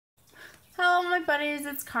buddies,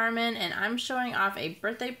 it's Carmen, and I'm showing off a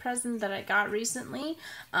birthday present that I got recently.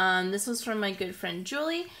 This was from my good friend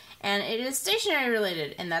Julie, and it is stationery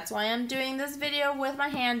related, and that's why I'm doing this video with my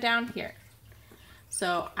hand down here.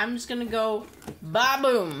 So I'm just gonna go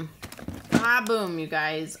ba-boom, ba-boom, you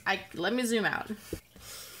guys. Let me zoom out.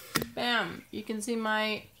 Bam, you can see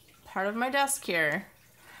my part of my desk here.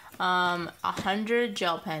 100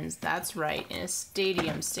 gel pens, that's right, in a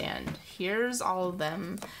stadium stand. Here's all of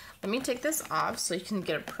them. Let me take this off so you can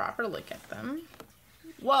get a proper look at them.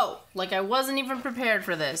 Whoa, like I wasn't even prepared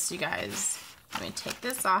for this, you guys. Let me take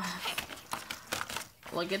this off.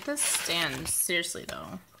 Look at this stand, seriously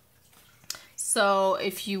though. So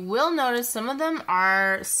if you will notice, some of them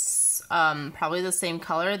are probably the same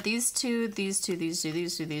color. These two, these two, these two,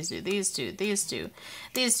 these two, these two, these two, these two,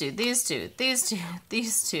 these two, these two, these two,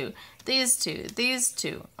 these two, these two, these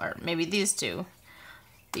two, or maybe these two,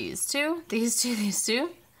 these two, these two, these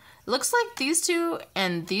two. It looks like these two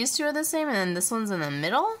and these two are the same, and then this one's in the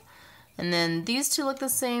middle. And then these two look the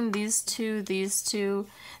same. These two, these two,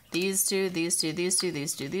 these two, these two, these two,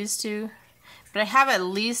 these two, these two. But I have at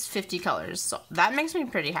least 50 colors, so that makes me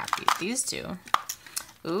pretty happy. These two.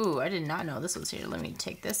 Ooh, I did not know this was here. Let me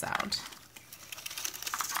take this out.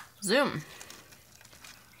 Zoom.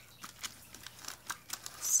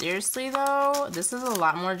 Seriously though, this is a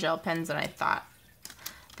lot more gel pens than I thought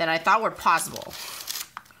were possible.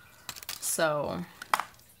 So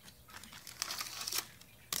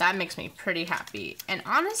that makes me pretty happy. And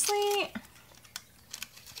honestly,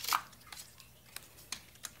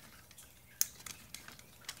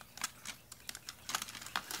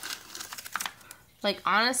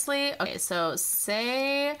 okay, so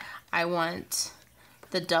say I want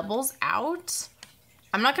the doubles out.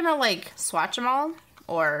 I'm not gonna like swatch them all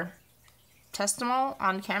or test them all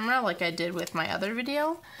on camera like I did with my other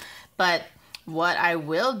video, but what I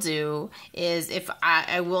will do is if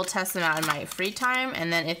I will test them out in my free time,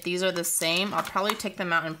 and then if these are the same, I'll probably take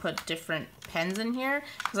them out and put different pens in here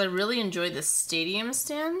because I really enjoy the stadium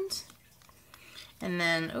stand. And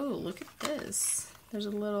then, oh, look at this. There's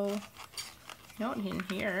a little note in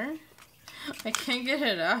here. I can't get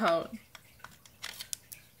it out.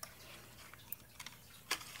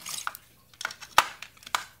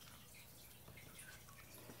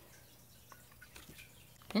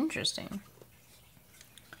 Interesting.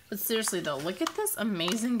 But seriously though, look at this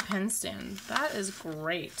amazing pen stand. That is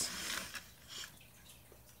great.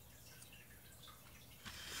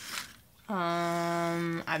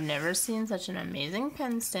 I've never seen such an amazing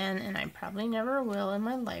pen stand, and I probably never will in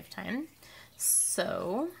my lifetime.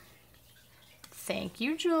 So, thank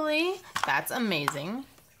you, Julie. That's amazing.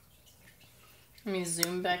 Let me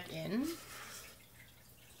zoom back in.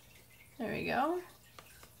 There we go.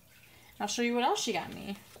 I'll show you what else she got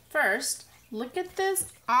me. First, look at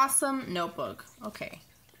this awesome notebook. Okay,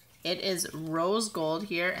 it is rose gold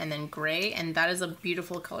here and then gray, and that is a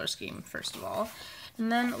beautiful color scheme, first of all.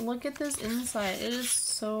 And then look at this inside. It is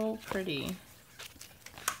so pretty.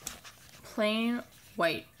 Plain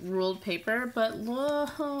white ruled paper, but look,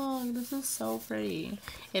 this is so pretty.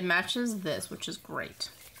 It matches this, which is great.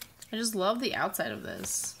 I just love the outside of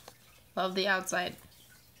this. Love the outside.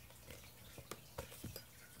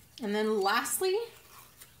 And then lastly,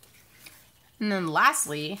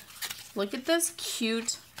 look at this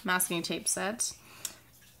cute masking tape set.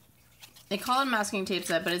 They call it masking tape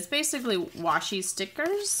set, but it's basically washi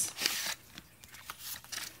stickers.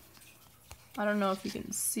 I don't know if you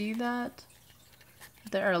can see that.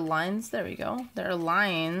 There are lines, there we go. There are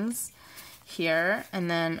lines here, and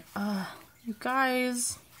then, you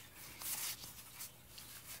guys.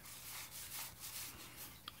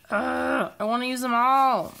 I want to use them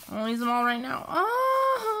all. I want to use them all right now.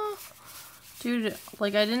 Dude,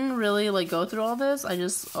 like I didn't really like go through all this. I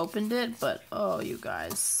just opened it, but oh, you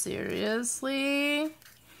guys, seriously?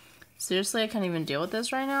 Seriously, I can't even deal with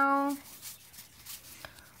this right now.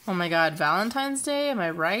 Oh my god, Valentine's Day, am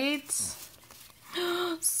I right?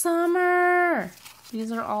 Summer!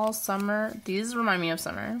 These are all summer. These remind me of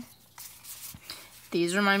summer.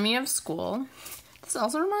 These remind me of school. This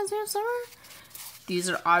also reminds me of summer. These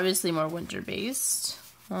are obviously more winter-based.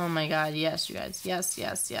 Oh my god, yes, you guys. Yes,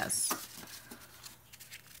 yes, yes.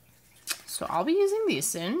 So I'll be using these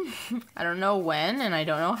soon. I don't know when, and I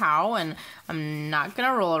don't know how, and I'm not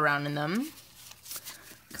gonna roll around in them,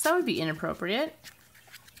 because that would be inappropriate.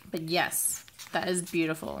 But yes, that is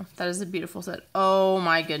beautiful. That is a beautiful set. Oh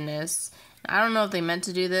my goodness. I don't know if they meant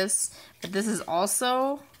to do this, but this is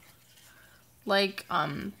also like,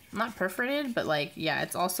 not perforated, but like, yeah,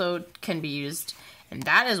 it's also can be used. And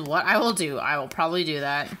that is what I will do. I will probably do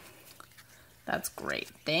that. That's great.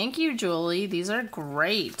 Thank you, Julie. These are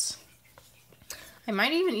great. I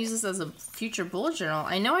might even use this as a future bullet journal.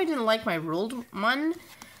 I know I didn't like my ruled one,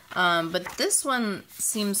 but this one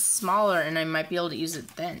seems smaller and I might be able to use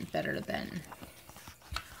it then, better then.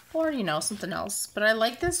 Or, you know, something else. But I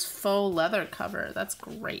like this faux leather cover. That's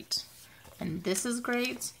great. And this is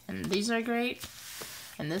great. And these are great.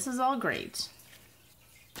 And this is all great.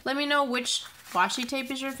 Let me know which washi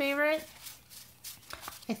tape is your favorite.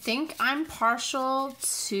 I think I'm partial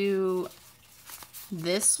to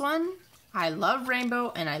this one. I love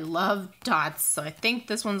rainbow and I love dots, so I think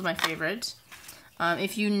this one's my favorite.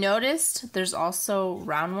 If you noticed, there's also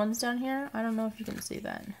round ones down here. I don't know if you can see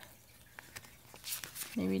that.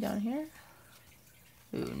 Maybe down here?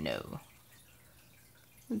 Ooh, no.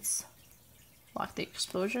 Let's lock the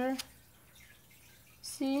exposure.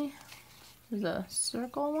 See? There's a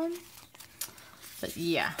circle one. But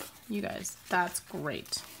yeah, you guys, that's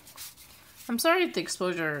great. I'm sorry if the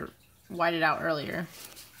exposure whited out earlier.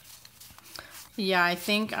 Yeah, I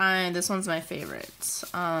think this one's my favorite.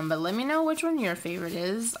 But let me know which one your favorite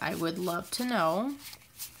is. I would love to know.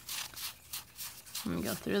 Let me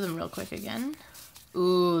go through them real quick again.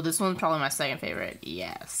 Ooh, this one's probably my second favorite.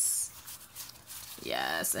 Yes.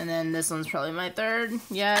 Yes, and then this one's probably my third.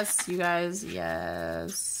 Yes, you guys,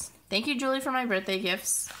 yes. Thank you, Julie, for my birthday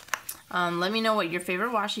gifts. Let me know what your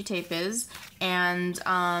favorite washi tape is. And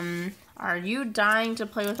are you dying to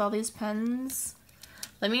play with all these pens?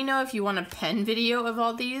 Let me know if you want a pen video of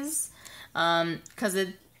all these, because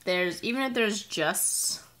even if there's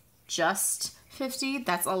just 50,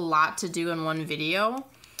 that's a lot to do in one video,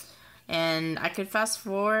 and I could fast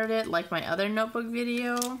forward it like my other notebook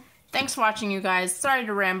video. Thanks for watching, you guys. Sorry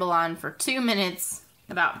to ramble on for 2 minutes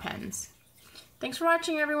about pens. Thanks for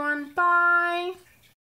watching, everyone. Bye!